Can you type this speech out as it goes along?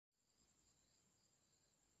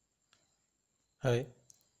Hi,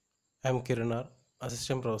 I am Kiranar,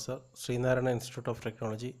 Assistant Professor, Srinarayana Institute of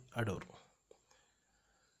Technology, Adur.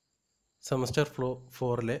 Semester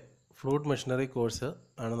 4-le Fluid Machinery course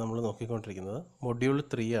ആണ് നമ്മൾ നോക്കിക്കൊണ്ടിരിക്കുന്നത്. Module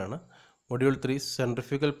 3 ആണ്. Module 3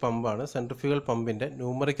 centrifugal pump ആണ്. Centrifugal പമ്പിൻ്റെ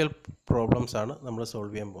numerical problems ആണ് നമ്മൾ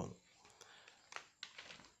solve ചെയ്യാൻ പോകുന്നത്.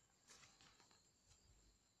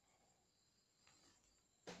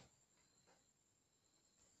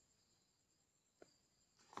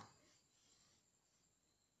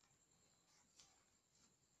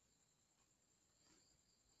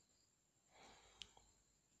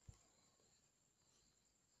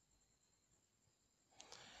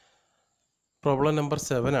 പ്രോബ്ലം നമ്പർ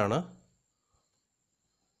 7 ആണ്.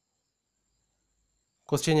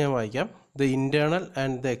 ക്വസ്റ്റ്യൻ ഞാൻ വായിക്കാം. The internal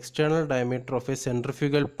and the external diameter of a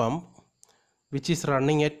centrifugal pump which is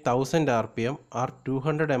running at 1000 rpm are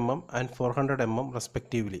 200 mm and 400 mm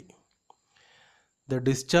respectively. The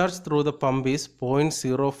discharge through the pump is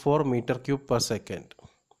 0.04 meter cube per second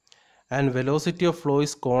and velocity of flow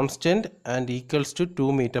is constant and equals to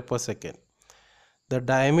 2 meter per second. The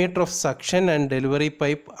diameter of suction and delivery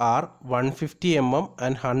pipe are 150 mm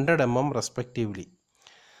and 100 mm respectively.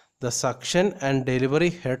 The suction and delivery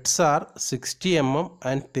heads are 60 mm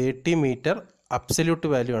and 30 meter absolute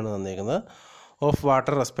value of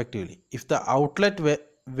water respectively. If the outlet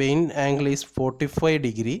vane angle is 45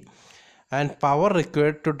 degree and power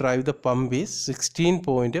required to drive the pump is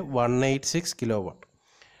 16.186 kilowatt.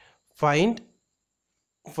 Find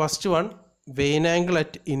first one vane angle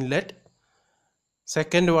at inlet,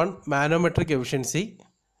 second one manometric efficiency,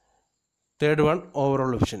 third one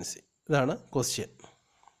overall efficiency. ഇതാണ് question.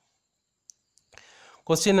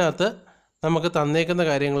 ക്വസ്റ്റ്യനകത്ത് നമുക്ക് തന്നേക്കുന്ന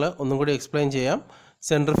കാര്യങ്ങൾ ഒന്നും കൂടി explain ചെയ്യാം.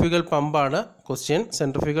 Centrifugal പമ്പാണ് question.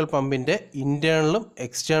 Centrifugal പമ്പിൻ്റെ ഇൻറ്റേർണലും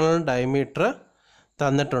എക്സ്റ്റേണലും diameter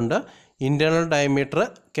തന്നിട്ടുണ്ട്. Internal diameter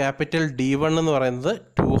capital D1 എന്ന് പറയുന്നത്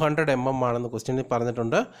 200 mm ആണെന്ന് ക്വസ്റ്റ്യനിൽ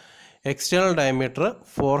പറഞ്ഞിട്ടുണ്ട്. എക്സ്റ്റേണൽ ഡയമീറ്റർ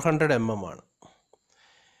 400 mm ആണ്.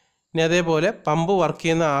 ഇനി അതേപോലെ പമ്പ് വർക്ക്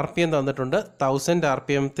ചെയ്യുന്ന RPM തന്നിട്ടുണ്ട്. 1000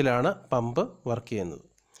 RPM-ത്തിലാണ് പമ്പ് വർക്ക് ചെയ്യുന്നത്.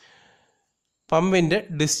 പമ്പിൻ്റെ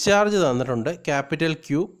ഡിസ്ചാർജ് തന്നിട്ടുണ്ട്. Capital Q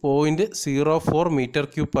 0.04 metre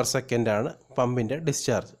cube per second ആണ് പമ്പിൻ്റെ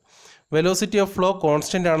discharge. Velocity of flow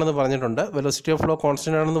constant ആണെന്ന് പറഞ്ഞിട്ടുണ്ട്. വെലോസിറ്റി ഓഫ് ഫ്ലോ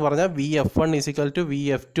കോൺസ്റ്റൻ്റ് ആണെന്ന് പറഞ്ഞാൽ VF1 =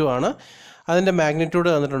 VF2 ആണ്. അതിൻ്റെ മാഗ്നിറ്റ്യൂഡ്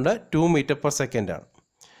തന്നിട്ടുണ്ട് 2 മീറ്റർ പെർ സെക്കൻഡ് ആണ്.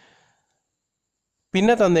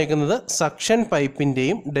 പിന്നെ തന്നേക്കുന്നത് സക്ഷൻ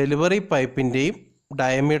പൈപ്പിൻ്റെയും ഡെലിവറി പൈപ്പിൻ്റെയും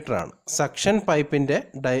ഡയമീറ്റർ ആണ്. സക്ഷൻ പൈപ്പിൻ്റെ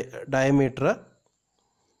ഡയമീറ്റർ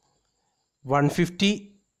 150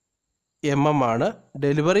 mm ആണ്.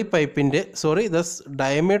 ഡെലിവറി പൈപ്പിൻ്റെ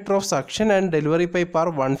diameter of suction and delivery pipe R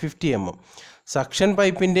 150 mm. Suction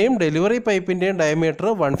പൈപ്പിൻ്റെയും delivery പൈപ്പിൻ്റെയും diameter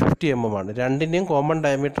 150 mm ആണ്. രണ്ടിൻ്റെയും കോമൺ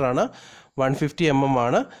ഡയമീറ്റർ ആണ് 150 mm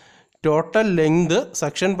ആണ്. Total length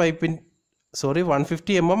suction പൈപ്പിൻ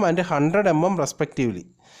 150 mm and 100 mm respectively.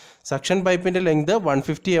 Suction പൈപ്പിൻ്റെ ലെങ്ത്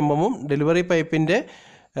 150 mm ഡെലിവറി പൈപ്പിൻ്റെ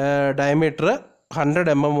ഡയമീറ്റർ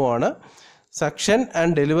 100 mm ആണ്. Suction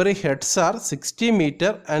and delivery heads R 60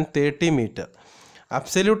 metre and 30 metre.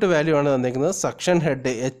 Absolute value ആണ് തന്നിരിക്കുന്നത്. Suction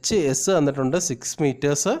head HS തന്നിട്ടുണ്ട് 6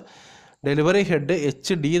 മീറ്റേഴ്സ്. ഡെലിവറി ഹെഡ്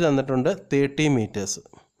HD തന്നിട്ടുണ്ട് 30 metres.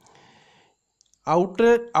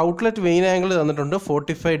 Outlet vein angle തന്നിട്ടുണ്ട്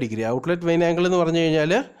 45 degree. Outlet vein angle എന്ന് പറഞ്ഞു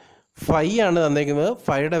കഴിഞ്ഞാൽ 5 ആണ് തന്നിരിക്കുന്നത്.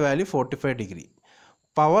 5യുടെ value 45 degree.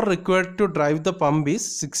 Power required to drive the pump is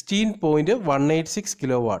 16.186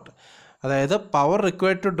 kilowatt. അതായത് power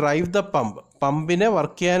required to drive the പമ്പിനെ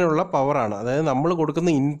work ചെയ്യാനുള്ള പവറാണ്. അതായത് നമ്മൾ കൊടുക്കുന്ന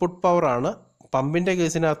ഇൻപുട്ട് പവറാണ്. പമ്പിൻ്റെ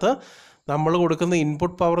കേസിനകത്ത് നമ്മൾ കൊടുക്കുന്ന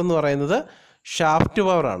ഇൻപുട്ട് പവർ എന്ന് പറയുന്നത് ഷാഫ്റ്റ്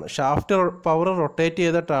പവറാണ്. ഷാഫ്റ്റ് പവർ റൊട്ടേറ്റ്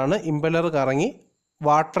ചെയ്തിട്ടാണ് ഇമ്പലർ കറങ്ങി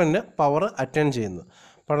വാട്ടറിന് പവർ അറ്റൻഡ് ചെയ്യുന്നത്.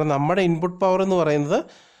 അപ്പോൾ നമ്മുടെ ഇൻപുട്ട് പവർ എന്ന് പറയുന്നത്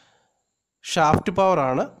ഷാഫ്റ്റ്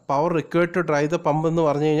പവറാണ്. Power required to drive the pump എന്ന്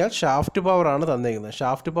പറഞ്ഞു കഴിഞ്ഞാൽ ഷാഫ്റ്റ് പവറാണ് തന്നേക്കുന്നത്.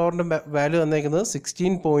 Shaft പവറിൻ്റെ value തന്നേക്കുന്നത്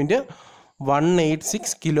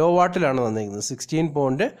 16.186 കിലോവാട്ടിലാണ് തന്നേക്കുന്നത്.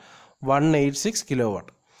 16.186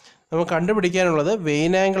 കിലോവാട്ട്. നമുക്ക് കണ്ടുപിടിക്കാനുള്ളത്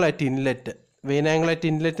vein angle at inlet. Vein angle at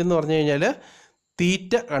inlet എന്ന് പറഞ്ഞു കഴിഞ്ഞാൽ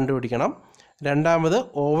തീറ്റ കണ്ടുപിടിക്കണം. രണ്ടാമത്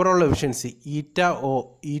ഓവറോൾ എഫിഷ്യൻസി ഈറ്റ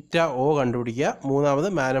ഒ കണ്ടുപിടിക്കുക. മൂന്നാമത്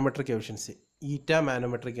മാനോമെട്രിക് എഫിഷ്യൻസി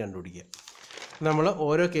മാനോമെട്രിക് കണ്ടുപിടിക്കുക. നമ്മൾ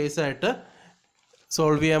ഓരോ കേസായിട്ട്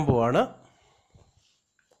സോൾവ് ചെയ്യാൻ പോവാണ്.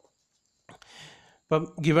 ഇപ്പം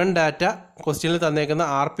ഗിവൺ ഡാറ്റ ക്വസ്റ്റ്യനിൽ തന്നേക്കുന്ന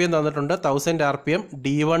RPM തന്നിട്ടുണ്ട് 1000 RPM.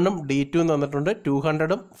 D1-ഉം D2-ഉം തന്നിട്ടുണ്ട്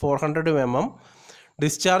 200-ഉം 400-ഉം mm.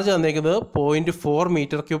 Discharge തന്നേക്കുന്നത് 0.4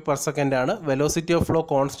 metre cube per second ആണ്. വെലോസിറ്റി ഓഫ് ഫ്ലോ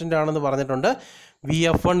കോൺസ്റ്റൻ്റ് ആണെന്ന് പറഞ്ഞിട്ടുണ്ട്.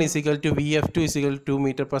 VF1 = VF2 = 2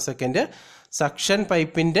 metre per second. Suction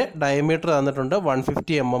പൈപ്പിൻ്റെ ഡയമീറ്റർ തന്നിട്ടുണ്ട്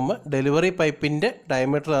 150 mm. ഡെലിവറി പൈപ്പിൻ്റെ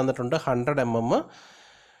ഡയമീറ്റർ തന്നിട്ടുണ്ട് 100 mm.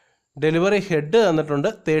 ഡെലിവറി ഹെഡ് തന്നിട്ടുണ്ട്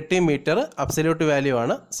 30 മീറ്റർ അബ്സല്യൂട്ട് വാല്യൂ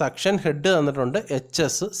ആണ്. സക്ഷൻ ഹെഡ് തന്നിട്ടുണ്ട്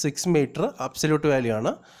HS 6 മീറ്റർ അബ്സല്യൂട്ട് വാല്യൂ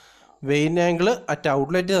ആണ്. വെയിൻ ആംഗിൾ അറ്റ്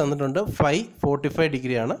ഔട്ട്ലെറ്റ് തന്നിട്ടുണ്ട് 545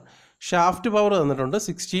 ഡിഗ്രി ആണ്. ഷാഫ്റ്റ് പവർ തന്നിട്ടുണ്ട്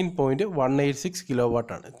 16.186 കിലോ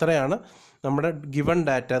വാട്ടാണ്. ഇത്രയാണ് നമ്മുടെ ഗിവൺ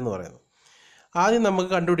ഡാറ്റ എന്ന് പറയുന്നത്. ആദ്യം നമുക്ക്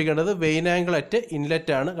കണ്ടുപിടിക്കേണ്ടത് വെയിൻ ആംഗിൾ അറ്റ്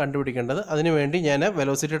ഇൻലെറ്റ് ആണ് കണ്ടുപിടിക്കേണ്ടത്. അതിനുവേണ്ടി ഞാൻ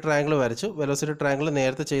വെലോസിറ്റി ട്രയാങ്കിൾ വരച്ചു. വെലോസിറ്റി ട്രയാങ്കിൾ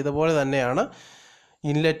നേരത്തെ ചെയ്ത പോലെ തന്നെയാണ്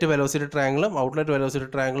ഇൻലെറ്റ് വെലോസിറ്റി ട്രയാങ്കിളും ഔട്ട്ലെറ്റ് വെലോസിറ്റി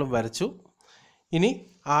ട്രയാങ്കിളും വരച്ചു. ഇനി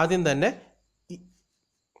ആദ്യം തന്നെ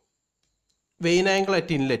vein angle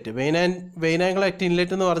at inlet. Vein angle at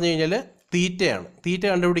inlet എന്ന് പറഞ്ഞു കഴിഞ്ഞാൽ തീറ്റയാണ്. തീറ്റ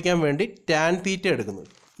കണ്ടുപിടിക്കാൻ വേണ്ടി ടാൻ തീറ്റ എടുക്കുന്നു.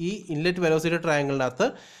 ഈ inlet velocity ട്രയാങ്കിളിനകത്ത്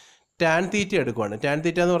tan theta എടുക്കുവാണ്. Tan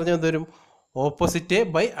theta എന്ന് പറഞ്ഞാൽ എന്തൊരു opposite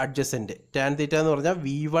by adjacent. Tan theta എന്ന് പറഞ്ഞാൽ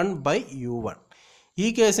V1/U1. ഈ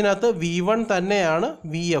കേസിനകത്ത് V1 തന്നെയാണ്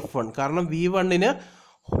VF1. കാരണം V1ന്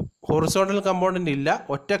ഹൊറിസോണ്ടൽ കമ്പോണൻ്റ് ഇല്ല,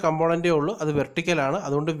 ഒറ്റ കമ്പോണൻ്റേ ഉള്ളൂ, അത് വെർട്ടിക്കലാണ്.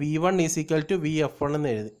 അതുകൊണ്ട് V1 = VF1 എന്ന്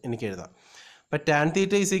എനിക്ക് എഴുതാം. അപ്പം ടാൻ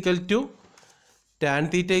തീറ്റ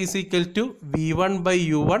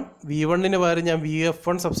V1/U1. V1ന് പകരം ഞാൻ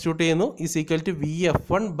VF1 സബ്സ്റ്റിറ്റ്യൂട്ട് ചെയ്യുന്നു, =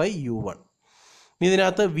 VF1/U1.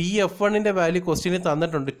 ഇതിനകത്ത് VF1ൻ്റെ വാല്യൂ ക്വസ്റ്റ്യനിൽ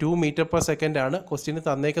തന്നിട്ടുണ്ട്. 2 മീറ്റർ പെർ സെക്കൻഡ് ആണ് ക്വസ്റ്റ്യനിൽ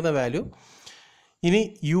തന്നേക്കുന്ന വാല്യൂ. ഇനി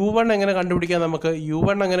U1 എങ്ങനെ കണ്ടുപിടിക്കാം? നമുക്ക്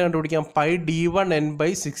U1 എങ്ങനെ കണ്ടുപിടിക്കാം?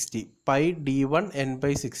 πd1n/60.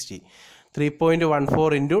 πd1n/60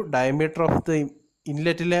 3.14 into diameter of the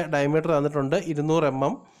ഇൻലെറ്റിലെ diameter തന്നിട്ടുണ്ട് 200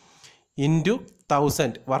 mm ഇൻറ്റു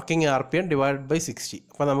 1000 വർക്കിംഗ് RPM / 60.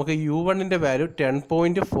 അപ്പോൾ നമുക്ക് U1ൻ്റെ വാല്യൂ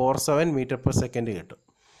 10.47 മീറ്റർ പെർ സെക്കൻഡ് കിട്ടും.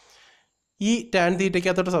 ഈ ടാൻ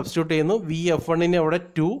തീറ്റയ്ക്കകത്തോട്ട് സബ്സ്റ്റിറ്റ്യൂട്ട് ചെയ്യുന്നു. VF1ന് അവിടെ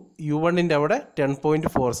 2, U1ൻ്റെ അവിടെ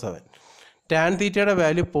 10.47. ടാൻ തീറ്റയുടെ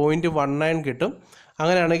വാല്യൂ 0.19 കിട്ടും.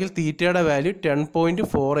 അങ്ങനെയാണെങ്കിൽ തീറ്റയുടെ വാല്യൂ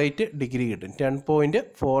 10.48 ഡിഗ്രി കിട്ടും.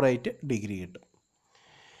 10.48 ഡിഗ്രി കിട്ടും.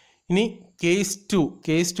 ഇനി കേസ്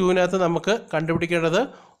 2. നമുക്ക് കണ്ടുപിടിക്കേണ്ടത്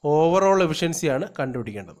ഓവറോൾ എഫിഷ്യൻസിയാണ്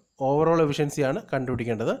കണ്ടുപിടിക്കേണ്ടത്. ഓവറോൾ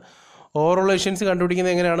എഫിഷ്യൻസി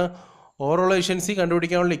കണ്ടുപിടിക്കുന്നത് എങ്ങനെയാണ്? ഓവറോൾ എഫിഷ്യൻസി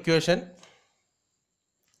കണ്ടുപിടിക്കാനുള്ള ഇക്വേഷൻ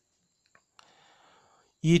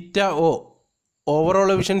ηO. ഓവറോൾ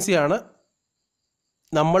എഫിഷ്യൻസിയാണ്.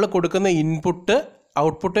 നമ്മൾ കൊടുക്കുന്ന ഇൻപുട്ട്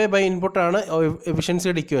ഔട്ട്പുട്ട് ബൈ ഇൻപുട്ടാണ്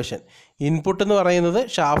എഫിഷ്യൻസിയുടെ ഇക്വേഷൻ. ഇൻപുട്ട് എന്ന് പറയുന്നത്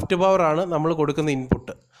ഷാഫ്റ്റ് പവറാണ് നമ്മൾ കൊടുക്കുന്ന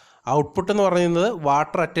ഇൻപുട്ട്. ഔട്ട്പുട്ട് എന്ന് പറയുന്നത്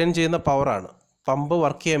വാട്ടർ അറ്റൈൻ ചെയ്യുന്ന പവറാണ്. പമ്പ്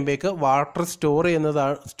വർക്ക് ചെയ്യുമ്പോഴേക്ക് വാട്ടർ സ്റ്റോർ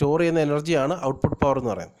ചെയ്യുന്ന എനർജിയാണ് ഔട്ട്പുട്ട് പവർ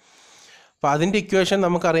എന്ന് പറയുന്നത്. അപ്പോൾ അതിൻ്റെ ഇക്വേഷൻ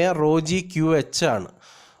നമുക്കറിയാം ρg/QH ആണ്.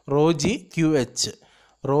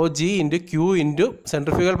 ρg into Q into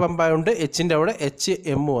centrifugal പമ്പായതുകൊണ്ട് Hൻ്റെ അവിടെ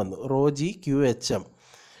HM വന്നു. ρg/QHM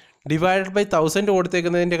ഡിവൈഡഡ് ബൈ 1000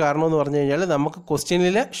 കൊടുത്തേക്കുന്നതിൻ്റെ കാരണം എന്ന് പറഞ്ഞു കഴിഞ്ഞാൽ നമുക്ക്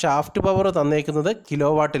ക്വസ്റ്റ്യനിൽ ഷാഫ്റ്റ് പവർ തന്നേക്കുന്നത് കിലോ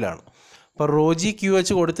വാട്ടിലാണ്. അപ്പോൾ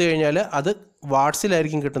ρg/QH കൊടുത്തു കഴിഞ്ഞാൽ അത്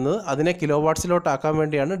വാട്ട്സിലായിരിക്കും കിട്ടുന്നത്. അതിനെ കിലോ വാട്ട്സിലോട്ടാക്കാൻ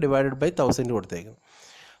വേണ്ടിയാണ് ഡിവൈഡഡ് ബൈ 1000 കൊടുത്തേക്കുന്നത്.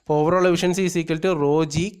 അപ്പോൾ overall efficiency =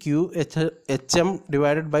 ρg/QHM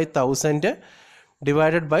divided by 1000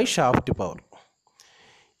 divided by shaft power.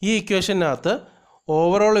 ഈ ഇക്വേഷനകത്ത്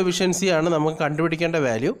ഓവറോൾ എഫിഷ്യൻസിയാണ് നമുക്ക് കണ്ടുപിടിക്കേണ്ട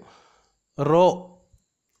വാല്യൂ. റോ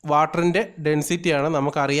വാട്ടറിൻ്റെ ഡെൻസിറ്റിയാണ്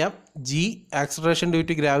നമുക്കറിയാം. G acceleration due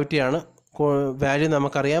to ഗ്രാവിറ്റിയാണ് value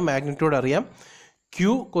നമുക്കറിയാം. മാഗ്നിറ്റ്യൂഡ് അറിയാം. Q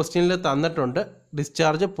ക്വസ്റ്റ്യനിൽ തന്നിട്ടുണ്ട്.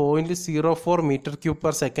 ഡിസ്ചാർജ് 0.04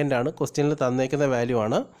 m3/s ആണ് ക്വസ്റ്റ്യനിൽ തന്നേക്കുന്ന വാല്യൂ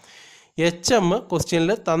ആണ്. HM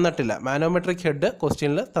ക്വസ്റ്റ്യനിൽ തന്നിട്ടില്ല. മാനോമെട്രിക് ഹെഡ്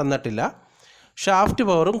ക്വസ്റ്റ്യനിൽ തന്നിട്ടില്ല. ഷാഫ്റ്റ്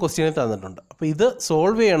പവറും ക്വസ്റ്റ്യനിൽ തന്നിട്ടുണ്ട്. അപ്പോൾ ഇത്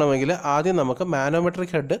സോൾവ് ചെയ്യണമെങ്കിൽ ആദ്യം നമുക്ക്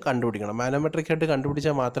മാനോമെട്രിക് ഹെഡ് കണ്ടുപിടിക്കണം. മാനോമെട്രിക് ഹെഡ്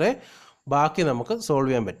കണ്ടുപിടിച്ചാൽ മാത്രമേ ബാക്കി നമുക്ക് സോൾവ്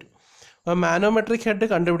ചെയ്യാൻ പറ്റൂ. അപ്പോൾ മാനോമെട്രിക് ഹെഡ്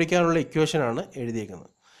കണ്ടുപിടിക്കാനുള്ള ഇക്വേഷനാണ് എഴുതിയിരിക്കുന്നത്.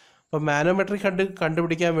 അപ്പോൾ മാനോമെട്രിക് ഹെഡ്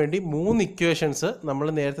കണ്ടുപിടിക്കാൻ വേണ്ടി 3 ഇക്വേഷൻസ് നമ്മൾ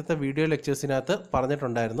നേരത്തെ വീഡിയോ ലെക്ചേഴ്സിനകത്ത്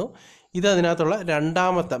പറഞ്ഞിട്ടുണ്ടായിരുന്നു. ഇത് അതിനകത്തുള്ള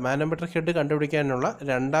രണ്ടാമത്തെ മാനോമെട്രിക് ഹെഡ് കണ്ടുപിടിക്കാനുള്ള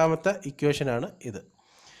രണ്ടാമത്തെ ഇക്വേഷനാണ് ഇത്.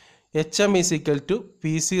 HM =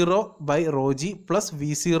 P0/ρg plus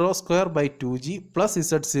V0²/2g plus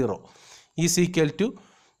Z0 =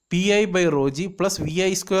 Pi/ρg plus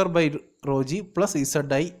Vi²/ρg plus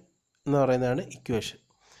Zi എന്ന് പറയുന്നതാണ് ഇക്വേഷൻ.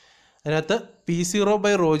 അതിനകത്ത്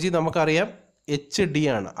P0/ρg നമുക്കറിയാം HD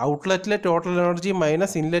ആണ്. ഔട്ട്ലെറ്റിലെ ടോട്ടൽ എനർജി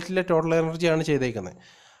മൈനസ് ഇൻലെറ്റിലെ ടോട്ടൽ എനർജിയാണ് ചെയ്തേക്കുന്നത്.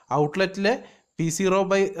 ഔട്ട്ലെറ്റിലെ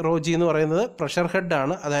P0/ρg എന്ന് പറയുന്നത് പ്രഷർ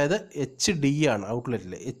ഹെഡാണ്. അതായത് HD ആണ്.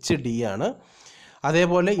 ഔട്ട്ലെറ്റിലെ HD ആണ്.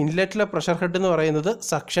 അതേപോലെ ഇൻലെറ്റിലെ പ്രഷർ ഹെഡ് എന്ന് പറയുന്നത്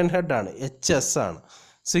സക്ഷൻ ഹെഡാണ്. HS ആണ്.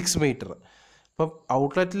 6 മീറ്റർ. അപ്പം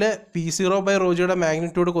ഔട്ട്ലെറ്റിലെ P0/ρgയുടെ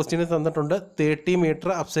മാഗ്നിറ്റ്യൂഡ് ക്വസ്റ്റ്യനിൽ തന്നിട്ടുണ്ട്. 30 മീറ്റർ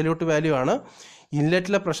അബ്സല്യൂട്ട് വാല്യൂ ആണ്.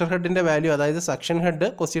 ഇൻലെറ്റിലെ പ്രഷർ ഹെഡിൻ്റെ വാല്യൂ അതായത് സക്ഷൻ ഹെഡ്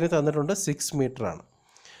ക്വസ്റ്റ്യനിൽ തന്നിട്ടുണ്ട് 6 മീറ്റർ ആണ്.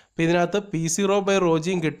 അപ്പോൾ ഇതിനകത്ത്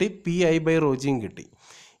P0/ρgയും കിട്ടി, Pi/ρgയും കിട്ടി.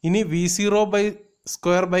 ഇനി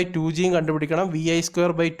V0²/2gയും കണ്ടുപിടിക്കണം,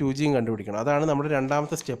 Vi²/2gയും കണ്ടുപിടിക്കണം. അതാണ് നമ്മുടെ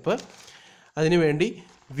രണ്ടാമത്തെ സ്റ്റെപ്പ്. അതിനുവേണ്ടി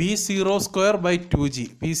V0²/2g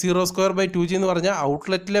എന്ന് പറഞ്ഞാൽ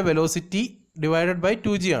ഔട്ട്ലെറ്റിലെ വെലോസിറ്റി ഡിവൈഡഡ് ബൈ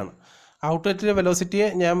 2g ആണ്. ഔട്ട്ലെറ്റിലെ വെലോസിറ്റിയെ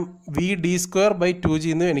ഞാൻ v_d²/2g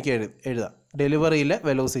എന്ന് എനിക്ക് എഴുതാം. ഡെലിവറിയിലെ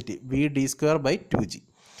വെലോസിറ്റി v_d²/2g.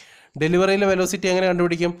 ഡെലിവറിയിലെ വെലോസിറ്റി എങ്ങനെ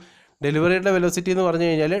കണ്ടുപിടിക്കും? ഡെലിവറിയുടെ വെലോസിറ്റി എന്ന് പറഞ്ഞു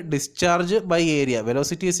കഴിഞ്ഞാൽ discharge by area.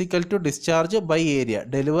 Velocity is equal to discharge by area.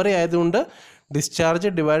 Delivery ആയതുകൊണ്ട് discharge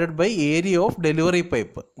divided by area of delivery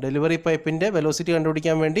pipe. Delivery പൈപ്പിൻ്റെ വെലോസിറ്റി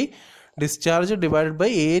കണ്ടുപിടിക്കാൻ വേണ്ടി discharge divided by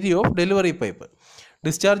area of delivery pipe.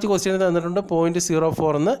 Discharge question തന്നിട്ടുണ്ട്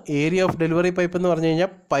 0.04 എന്ന്. ഏരിയ ഓഫ് ഡെലിവറി പൈപ്പ് എന്ന് പറഞ്ഞു കഴിഞ്ഞാൽ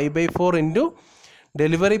π/4 into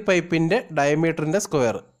delivery പൈപ്പിൻ്റെ ഡയമീറ്ററിൻ്റെ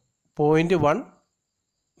സ്ക്വയർ 0.1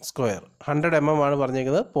 സ്ക്വയർ. 100 mm ആണ്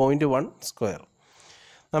പറഞ്ഞേക്കുന്നത്. 0.1 സ്ക്വയർ.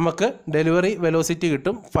 നമുക്ക് ഡെലിവറി വെലോസിറ്റി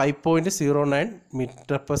കിട്ടും 5.09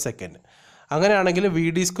 m/s. അങ്ങനെയാണെങ്കിൽ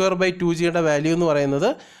v_d²/2gയുടെ വാല്യൂ എന്ന് പറയുന്നത്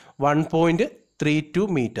 1.32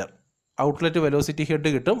 മീറ്റർ. ഔട്ട്ലെറ്റ് വെലോസിറ്റി ഹെഡ്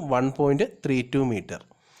കിട്ടും 1.32 മീറ്റർ.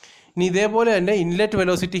 ഇനി ഇതേപോലെ തന്നെ ഇൻലെറ്റ്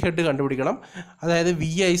വെലോസിറ്റി ഹെഡ് കണ്ടുപിടിക്കണം. അതായത്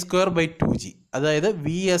vi²/2g, അതായത്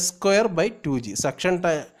vs²/2g.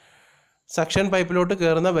 സക്ഷൻ പൈപ്പിലോട്ട്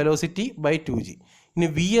കയറുന്ന വെലോസിറ്റി ബൈ 2g. ഇനി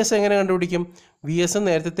വി എസ് എങ്ങനെ കണ്ടുപിടിക്കും? വി എസ്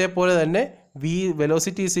നേരത്തെ പോലെ തന്നെ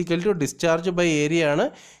velocity is equal to discharge by area ആണ്,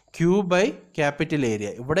 ക്യൂ ബൈ ക്യാപിറ്റൽ ഏരിയ.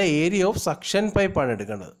 ഇവിടെ ഏരിയ ഓഫ് സക്ഷൻ പൈപ്പാണ്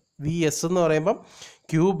എടുക്കേണ്ടത്. വി എസ് എന്ന് പറയുമ്പം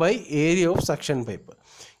Q by area of suction pipe.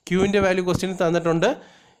 ക്യൂവിൻ്റെ value question തന്നിട്ടുണ്ട്.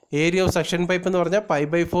 ഏരിയ ഓഫ് സക്ഷൻ പൈപ്പ് എന്ന് പറഞ്ഞാൽ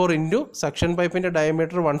π/4 ഇൻറ്റു സക്ഷൻ പൈപ്പിൻ്റെ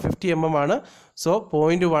ഡയമീറ്റർ 150 mm ആണ്. സോ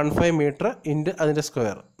 0.15 മീറ്റർ ഇൻറ്റു അതിൻ്റെ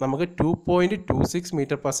സ്ക്വയർ. നമുക്ക് 2.26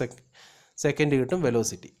 m/s കിട്ടും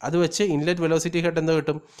വെലോസിറ്റി. അത് വെച്ച് ഇൻലെറ്റ് വെലോസിറ്റി ഹെഡ് എന്താ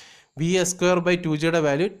കിട്ടും? vs²/2gയുടെ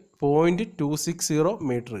വാല്യൂ 0.260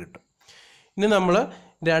 മീറ്റർ കിട്ടും. ഇനി നമ്മൾ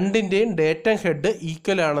രണ്ടിൻ്റെയും ഡേറ്റം ഹെഡ്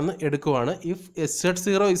ഈക്വൽ ആണെന്ന് എടുക്കുവാണ്. If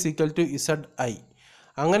z0 is equal to zi.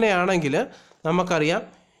 അങ്ങനെയാണെങ്കിൽ നമുക്കറിയാം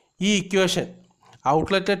ഈ ഇക്വേഷൻ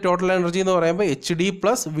ഔട്ട്ലെറ്റ് ടോട്ടൽ എനർജി എന്ന് പറയുമ്പോൾ HD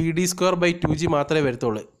 + v_d²/2g മാത്രമേ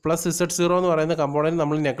വരത്തുള്ളൂ. പ്ലസ് z0 എന്ന് പറയുന്ന കമ്പോണൻറ്റ്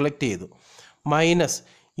നമ്മൾ നെഗ്ലക്റ്റ് ചെയ്തു. മൈനസ്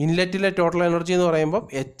ഇൻലെറ്റിലെ ടോട്ടൽ എനർജി എന്ന് പറയുമ്പോൾ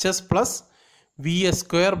HS +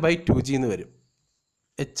 vs²/2g എന്ന് വരും.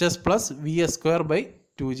 HS +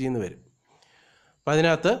 vs²/2g എന്ന് വരും. അപ്പം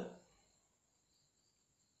അതിനകത്ത്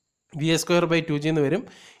vs²/2g എന്ന് വരും.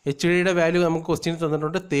 HDയുടെ വാല്യൂ നമുക്ക് ക്വസ്റ്റ്യൻ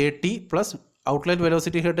തന്നിട്ടുണ്ട് 30 പ്ലസ് ഔട്ട്ലെറ്റ്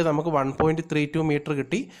വെലോസിറ്റി ഹെഡ് നമുക്ക് 1.32 മീറ്റർ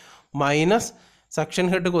കിട്ടി. മൈനസ് സക്ഷൻ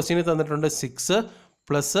ഹെഡ് ക്വസ്റ്റ്യന് തന്നിട്ടുണ്ട് 6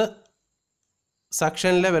 പ്ലസ്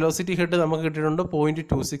സക്ഷനിലെ വെലോസിറ്റി ഹെഡ് നമുക്ക് കിട്ടിയിട്ടുണ്ട്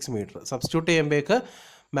 0.26 metre. Substitute ചെയ്യുമ്പോഴേക്ക്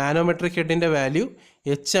manometric ഹെഡിൻ്റെ value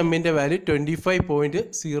HMൻ്റെ value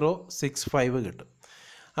 25.065 കിട്ടും.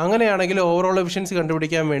 അങ്ങനെയാണെങ്കിൽ ഓവറോൾ എഫിഷ്യൻസി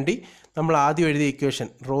കണ്ടുപിടിക്കാൻ വേണ്ടി നമ്മൾ ആദ്യം എഴുതിയ equation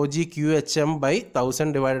ρg QHM/1000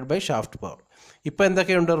 divided by shaft power. ഇപ്പോൾ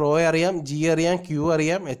എന്തൊക്കെയുണ്ട്? റോ അറിയാം, ജി അറിയാം, ക്യൂ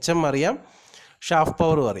അറിയാം, HM അറിയാം, ഷാഫ്റ്റ്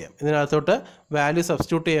പവറും അറിയാം. ഇതിനകത്തോട്ട് വാല്യൂ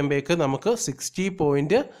സബ്സ്റ്റിറ്റ്യൂട്ട് ചെയ്യുമ്പോഴേക്ക് നമുക്ക്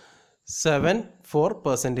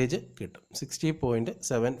 60.74% കിട്ടും.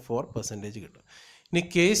 60.74% കിട്ടും. ഇനി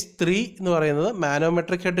കേസ് 3 എന്ന് പറയുന്നത്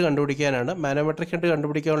മാനോമെട്രിക് ഹെഡ് കണ്ടുപിടിക്കാനാണ്. മാനോമെട്രിക് ഹെഡ്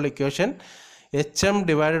കണ്ടുപിടിക്കാനുള്ള equation HM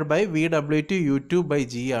divided by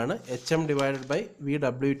VW2U2/G ആണ്. HM divided by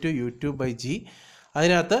VW2U2/G.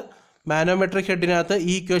 അതിനകത്ത് മാനോമെട്രിക് ഹെഡിനകത്ത്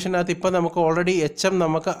ഈ ഇക്വേഷനകത്ത് ഇപ്പോൾ നമുക്ക് ഓൾറെഡി HM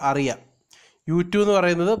നമുക്ക് അറിയാം. U2 എന്ന്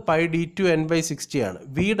പറയുന്നത് πd2n/60 ആണ്.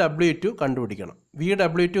 VW2 കണ്ടുപിടിക്കണം.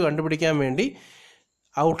 VW2 കണ്ടുപിടിക്കാൻ വേണ്ടി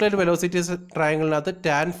outlet velocity ട്രയാങ്കിളിനകത്ത്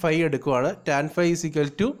tan phi എടുക്കുവാണ്. tan phi is equal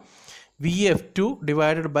to VF2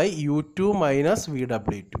 divided by U2 minus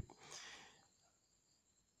VW2.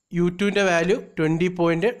 U2ൻ്റെ value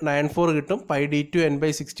 20.94 കിട്ടും.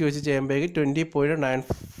 πd2n/60 വെച്ച് ചെയ്യുമ്പോഴേക്ക്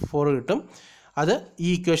 20.94 കിട്ടും. അത് ഈ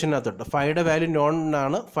ഇക്വേഷനകത്തുണ്ട്. ഫൈയുടെ വാല്യൂ നോൺ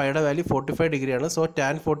ആണ്. ഫൈയുടെ വാല്യൂ 45 ഡിഗ്രിയാണ്. So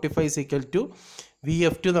tan 45 is equal to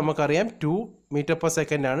VF2 നമുക്കറിയാം 2 m/s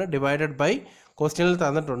ആണ്. ഡിവൈഡഡ് ബൈ ക്വസ്റ്റ്യനിൽ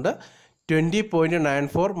തന്നിട്ടുണ്ട്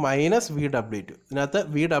 20.94 മൈനസ് VW2. ഇതിനകത്ത്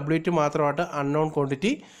VW2 മാത്രമായിട്ട് അൺനോൺ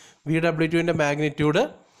ക്വാണ്ടിറ്റി. VW2ൻ്റെ മാഗ്നിറ്റ്യൂഡ്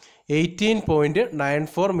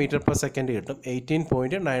 18.94 m/s കിട്ടും.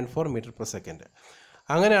 18.94 m/s.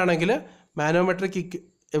 അങ്ങനെയാണെങ്കിൽ മാനോമെട്രിക്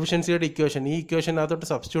എഫിഷ്യൻസിയുടെ ഇക്വേഷൻ ഈ ഇക്വേഷനകത്തോട്ട്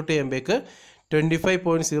substitute ചെയ്യുമ്പോഴേക്ക്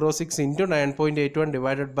 25.06 into 9.81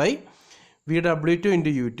 divided by VW2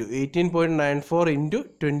 into U2 18.94 into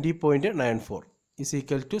 20.94 is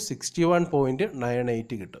equal to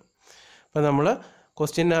 61.98 കിട്ടും. അപ്പോൾ നമ്മൾ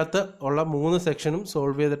ക്വസ്റ്റ്യനകത്ത് ഉള്ള 3 സെക്ഷനും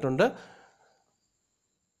സോൾവ് ചെയ്തിട്ടുണ്ട്.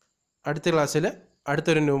 അടുത്ത ക്ലാസ്സിൽ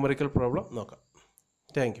അടുത്തൊരു ന്യൂമറിക്കൽ പ്രോബ്ലം നോക്കാം.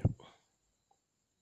 Thank you.